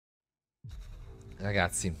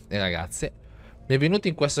ragazzi e ragazze, benvenuti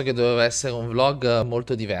in questo che doveva essere un vlog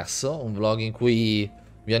molto diverso, un vlog in cui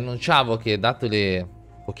vi annunciavo che, dato le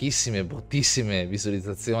pochissime, bruttissime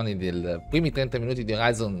visualizzazioni dei primi 30 minuti di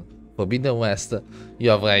Horizon Forbidden West,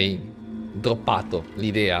 io avrei droppato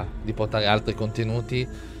l'idea di portare altri contenuti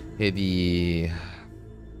e di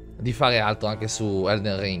fare altro anche su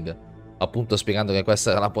Elden Ring, appunto spiegando che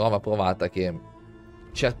questa era la prova provata che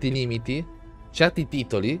certi limiti, certi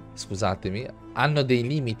titoli, scusatemi, hanno dei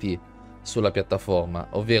limiti sulla piattaforma,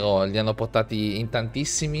 ovvero li hanno portati in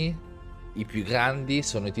tantissimi, i più grandi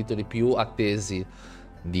sono i titoli più attesi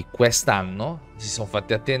di quest'anno, si sono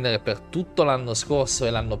fatti attendere per tutto l'anno scorso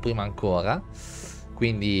e l'anno prima ancora,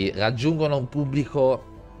 quindi raggiungono un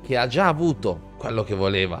pubblico che ha già avuto quello che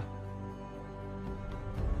voleva.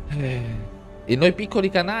 E noi piccoli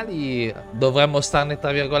canali dovremmo starne,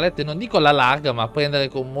 tra virgolette, non dico alla larga, ma prendere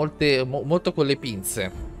con molto con le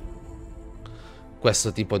pinze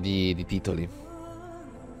questo tipo di titoli.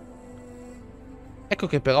 Ecco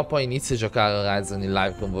che però poi inizio a giocare Horizon in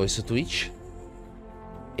live con voi su Twitch.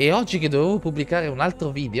 E oggi che dovevo pubblicare un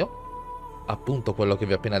altro video, appunto quello che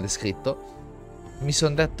vi ho appena descritto, mi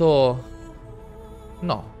sono detto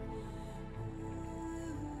no.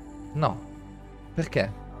 No.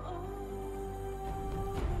 Perché?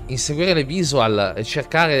 Inseguire le visual e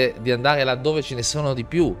cercare di andare laddove ce ne sono di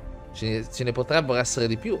più, ce ne potrebbero essere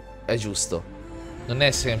di più, è giusto. Non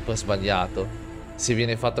è sempre sbagliato se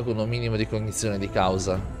viene fatto con un minimo di cognizione di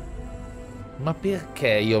causa. Ma perché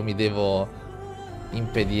io mi devo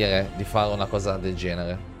impedire di fare una cosa del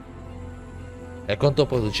genere? È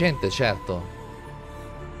controproducente, certo.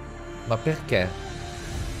 Ma perché?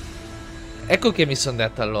 Ecco che mi sono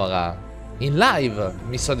detto allora, in live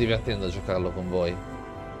mi sto divertendo a giocarlo con voi.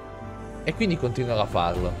 E quindi continuerò a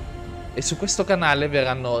farlo. E su questo canale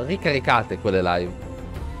verranno ricaricate quelle live.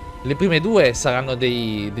 Le prime due saranno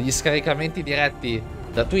degli scaricamenti diretti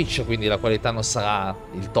da Twitch, quindi la qualità non sarà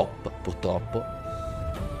il top, purtroppo.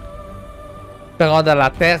 Però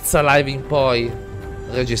dalla terza live in poi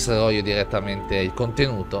registrerò io direttamente il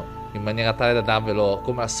contenuto, in maniera tale da darvelo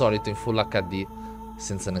come al solito in Full HD,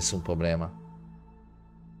 senza nessun problema.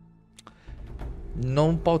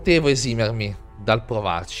 Non potevo esimermi dal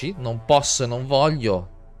provarci, non posso e non voglio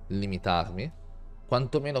limitarmi,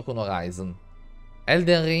 quantomeno con Horizon.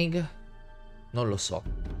 Elden Ring? Non lo so.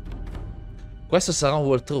 Questo sarà un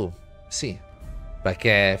walkthrough, sì,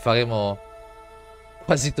 perché faremo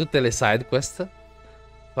quasi tutte le side quest,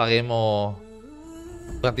 faremo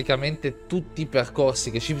praticamente tutti i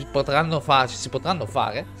percorsi che ci si potranno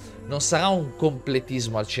fare. Non sarà un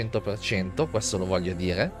completismo al 100%, questo lo voglio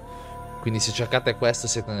dire, quindi se cercate questo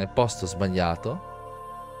siete nel posto sbagliato,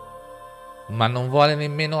 ma non vuole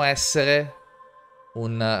nemmeno essere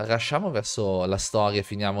un rushiamo verso la storia e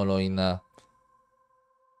finiamolo in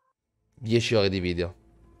 10 ore di video.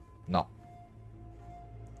 No.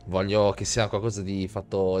 Voglio che sia qualcosa di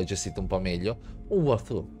fatto e gestito un po' meglio. Un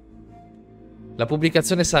walkthrough. La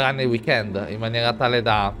pubblicazione sarà nel weekend, in maniera tale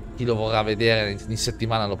da chi lo vorrà vedere in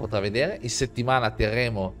settimana lo potrà vedere. In settimana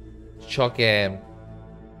terremo ciò che è,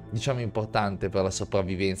 diciamo, importante per la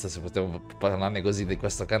sopravvivenza, se possiamo parlarne così, di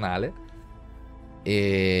questo canale.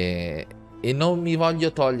 E non mi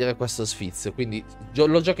voglio togliere questo sfizio, quindi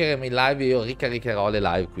lo giocheremo in live e io ricaricherò le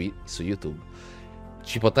live qui su YouTube.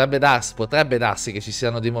 Potrebbe darsi che ci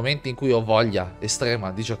siano dei momenti in cui ho voglia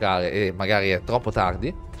estrema di giocare e magari è troppo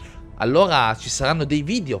tardi. Allora ci saranno dei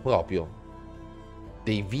video proprio,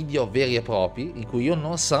 dei video veri e propri in cui io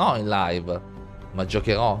non sarò in live, ma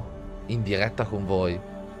giocherò in diretta con voi.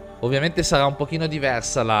 Ovviamente sarà un pochino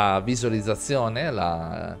diversa la visualizzazione,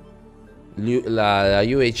 la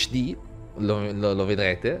UHD, lo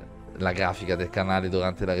vedrete, la grafica del canale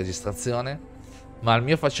durante la registrazione, ma il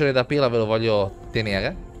mio faccione d'aprile ve lo voglio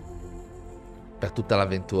tenere per tutta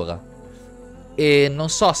l'avventura. E non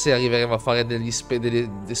so se arriveremo a fare delle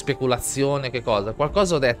speculazioni, che cosa.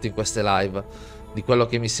 Qualcosa ho detto in queste live di quello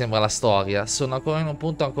che mi sembra la storia. Sono ancora in un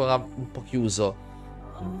punto ancora un po' chiuso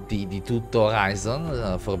di tutto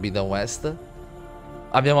Horizon Forbidden West.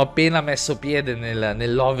 Abbiamo appena messo piede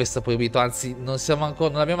nell'Ovest proibito, anzi non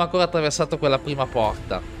abbiamo ancora attraversato quella prima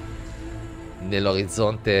porta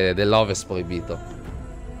nell'orizzonte dell'Ovest proibito.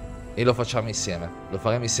 E lo facciamo insieme, lo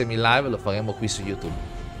faremo insieme in live, lo faremo qui su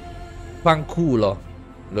YouTube. Fanculo,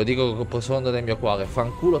 lo dico con profondo del mio cuore,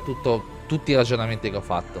 fanculo tutti i ragionamenti che ho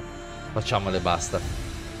fatto. Facciamole, basta.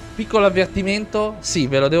 Piccolo avvertimento, sì,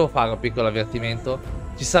 ve lo devo fare un piccolo avvertimento.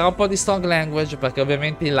 Ci sarà un po' di strong language perché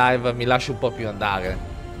ovviamente in live mi lascio un po' più andare.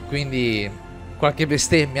 Quindi qualche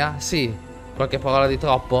bestemmia? Sì. Qualche parola di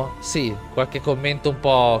troppo? Sì. Qualche commento un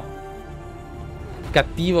po'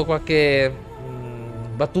 cattivo, qualche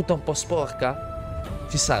battuta un po' sporca?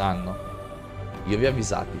 Ci saranno. Io vi ho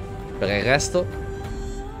avvisati. Per il resto,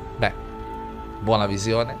 beh, buona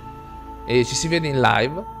visione. E ci si vede in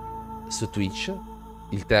live su Twitch,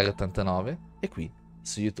 il Ter89, e qui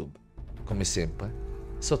su YouTube, come sempre,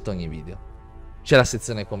 sotto ogni video. C'è la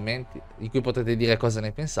sezione commenti, in cui potete dire cosa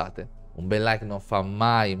ne pensate. Un bel like non fa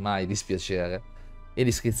mai dispiacere. E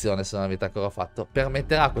l'iscrizione, se non avete ancora fatto,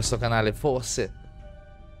 permetterà a questo canale forse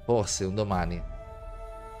un domani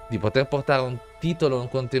di poter portare un titolo, un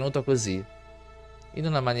contenuto così in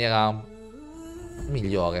una maniera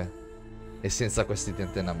migliore e senza questi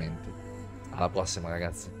tentennamenti. Alla prossima,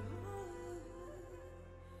 ragazzi.